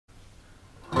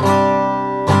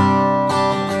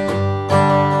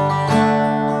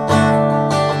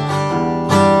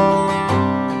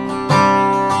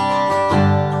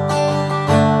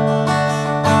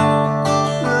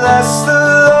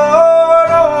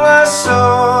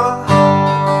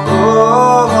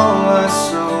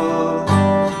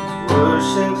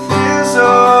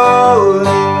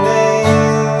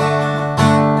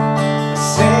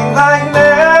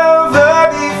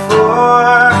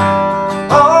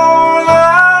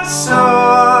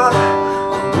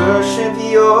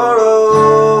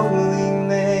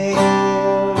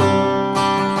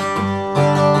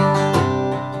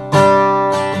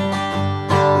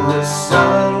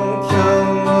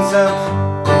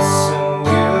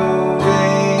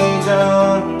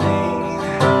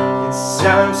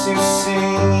time to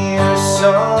sing your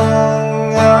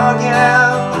song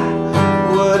again.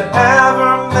 Whatever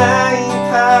may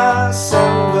pass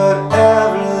and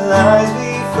whatever lies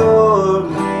before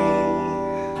me,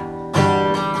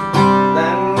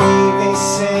 let me be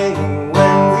singing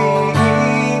when the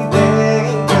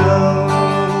evening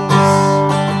comes.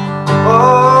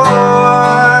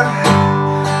 Oh,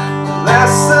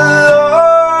 bless the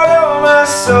Lord, oh my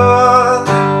soul,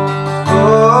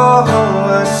 oh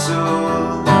my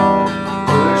soul,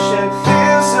 worship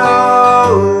His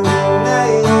holy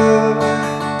name.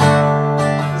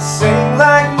 Sing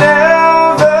like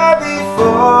never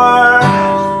before,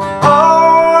 oh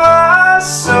my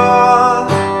soul,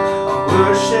 I'll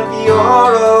worship your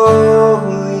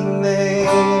holy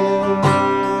name.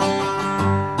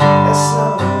 Yes,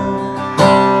 Lord.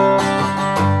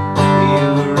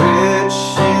 You're rich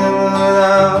in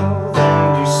love and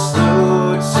you're slow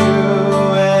to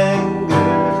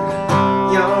anger.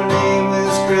 Your name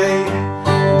is great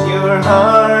and your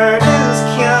heart is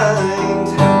kind.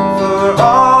 For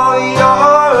all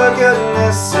your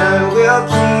goodness I will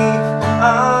keep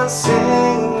on singing.